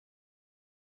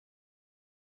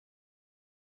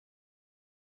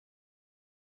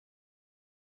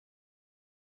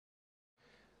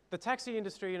The taxi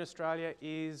industry in Australia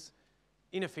is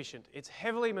inefficient. It's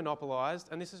heavily monopolised,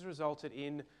 and this has resulted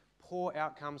in poor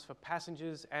outcomes for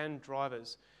passengers and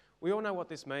drivers. We all know what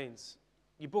this means.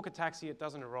 You book a taxi, it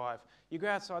doesn't arrive. You go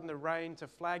outside in the rain to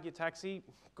flag your taxi,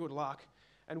 good luck.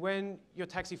 And when your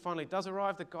taxi finally does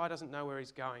arrive, the guy doesn't know where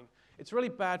he's going. It's really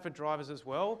bad for drivers as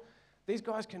well. These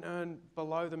guys can earn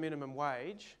below the minimum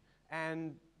wage,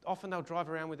 and often they'll drive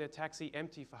around with their taxi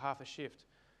empty for half a shift.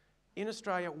 In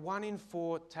Australia, 1 in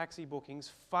 4 taxi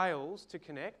bookings fails to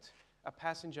connect a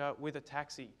passenger with a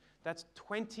taxi. That's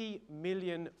 20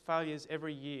 million failures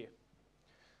every year.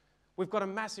 We've got a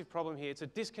massive problem here. It's a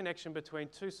disconnection between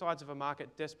two sides of a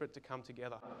market desperate to come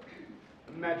together.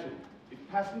 Imagine if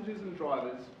passengers and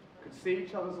drivers could see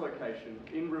each other's location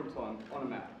in real time on a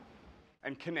map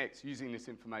and connect using this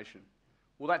information.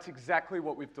 Well, that's exactly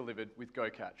what we've delivered with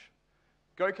goCatch.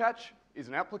 goCatch is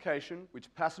an application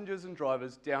which passengers and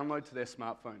drivers download to their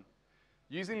smartphone.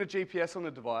 Using the GPS on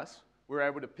the device, we're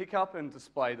able to pick up and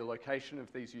display the location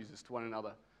of these users to one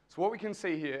another. So what we can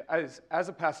see here is, as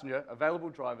a passenger, available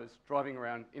drivers driving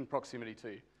around in proximity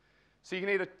to you. So you can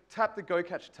either tap the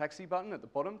goCatch taxi button at the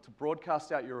bottom to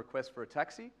broadcast out your request for a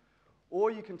taxi, or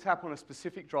you can tap on a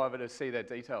specific driver to see their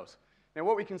details. Now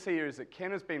what we can see here is that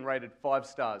Ken has been rated 5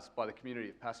 stars by the community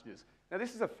of passengers. Now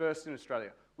this is a first in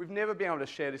Australia. We've never been able to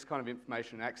share this kind of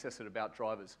information and access it about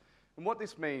drivers. And what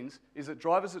this means is that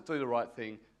drivers that do the right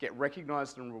thing get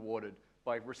recognised and rewarded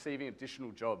by receiving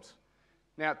additional jobs.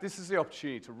 Now, this is the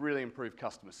opportunity to really improve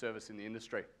customer service in the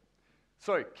industry.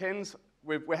 So,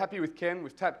 we're happy with Ken,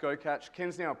 we've tapped goCatch,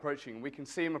 Ken's now approaching, and we can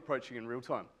see him approaching in real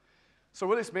time. So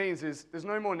what this means is there's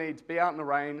no more need to be out in the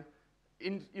rain,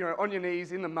 on your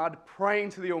knees, in the mud, praying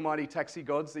to the almighty taxi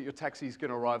gods that your taxi is going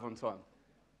to arrive on time.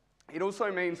 It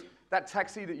also means that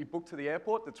taxi that you booked to the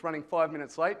airport that's running 5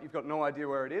 minutes late, you've got no idea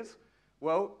where it is.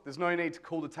 Well, there's no need to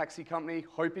call the taxi company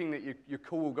hoping that your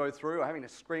call will go through or having to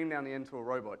scream down the end to a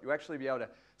robot. You'll actually be able to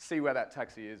see where that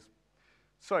taxi is.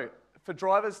 So for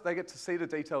drivers, they get to see the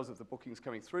details of the bookings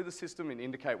coming through the system and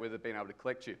indicate where they've been able to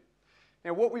collect you.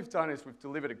 Now what we've done is we've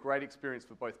delivered a great experience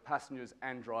for both passengers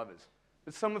and drivers.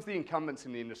 But some of the incumbents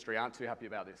in the industry aren't too happy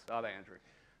about this, are they, Andrew?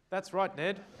 That's right,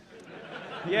 Ned.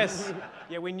 Yes.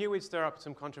 Yeah, we knew we'd stir up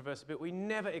some controversy, but we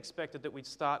never expected that we'd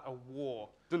start a war.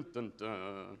 Dun, dun,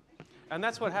 dun. And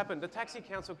that's what happened. The Taxi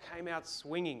Council came out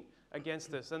swinging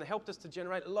against us and helped us to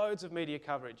generate loads of media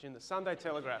coverage in the Sunday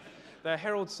Telegraph, the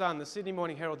Herald Sun, the Sydney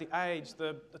Morning Herald, the Age,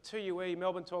 the 2UE,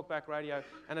 Melbourne Talkback Radio,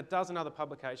 and a dozen other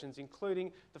publications,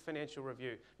 including the Financial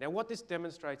Review. Now, what this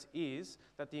demonstrates is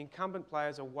that the incumbent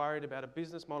players are worried about a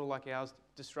business model like ours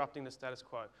disrupting the status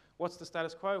quo. What's the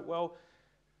status quo? Well,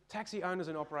 taxi owners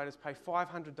and operators pay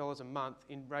 $500 a month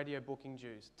in radio booking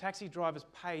dues. Taxi drivers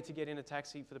pay to get in a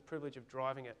taxi for the privilege of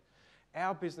driving it.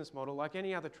 Our business model, like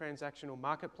any other transactional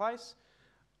marketplace,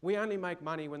 we only make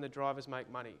money when the drivers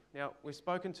make money. Now, we've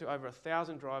spoken to over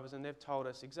 1,000 drivers and they've told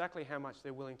us exactly how much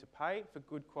they're willing to pay for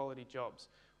good quality jobs.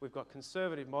 We've got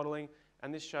conservative modelling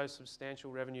and this shows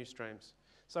substantial revenue streams.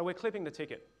 So we're clipping the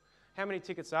ticket. How many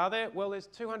tickets are there? Well, there's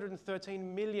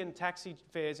 213 million taxi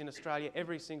fares in Australia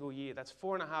every single year. That's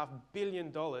 $4.5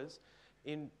 billion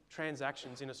in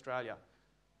transactions in Australia.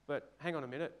 But hang on a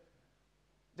minute.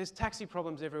 There's taxi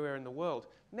problems everywhere in the world.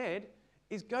 Ned,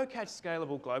 is goCatch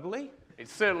scalable globally? It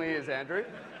certainly is, Andrew.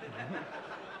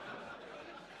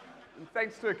 And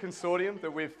thanks to a consortium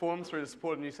that we've formed through the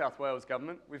support of the New South Wales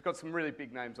Government, we've got some really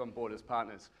big names on board as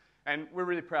partners. And we're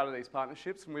really proud of these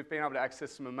partnerships, and we've been able to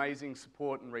access some amazing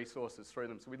support and resources through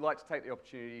them. So we'd like to take the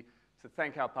opportunity to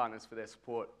thank our partners for their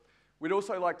support. We'd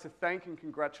also like to thank and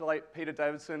congratulate Peter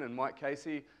Davidson and Mike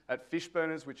Casey at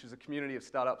Fishburners, which is a community of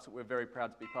startups that we're very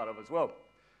proud to be part of as well.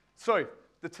 So,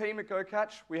 the team at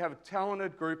goCatch, we have a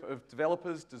talented group of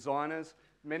developers, designers,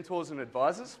 mentors and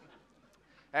advisors,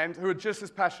 and who are just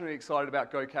as passionately excited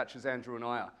about goCatch as Andrew and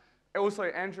I are. Also,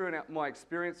 Andrew and my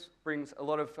experience brings a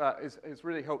lot of, has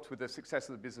really helped with the success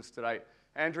of the business today.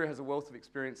 Andrew has a wealth of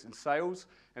experience in sales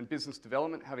and business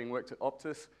development, having worked at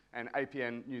Optus and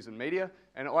APN News and Media,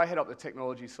 and I head up the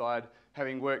technology side,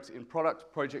 having worked in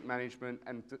product, project management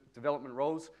and development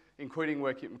roles, including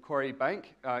working at Macquarie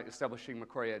Bank, establishing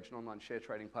Macquarie Edge, an online share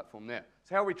trading platform there.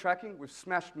 So how are we tracking? We've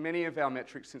smashed many of our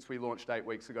metrics since we launched 8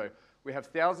 weeks ago. We have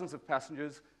thousands of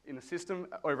passengers in the system,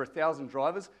 over 1,000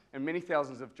 drivers, and many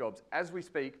thousands of jobs. As we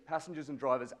speak, passengers and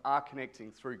drivers are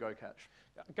connecting through goCatch.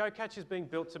 goCatch is being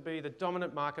built to be the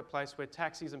dominant marketplace where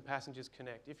taxis and passengers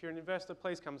connect. If you're an investor,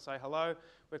 please come and say hello.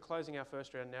 We're closing our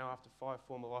first round now after 5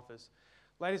 formal offers.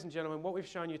 Ladies and gentlemen, what we've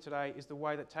shown you today is the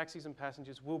way that taxis and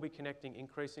passengers will be connecting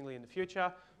increasingly in the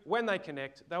future. When they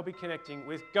connect, they'll be connecting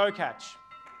with goCatch.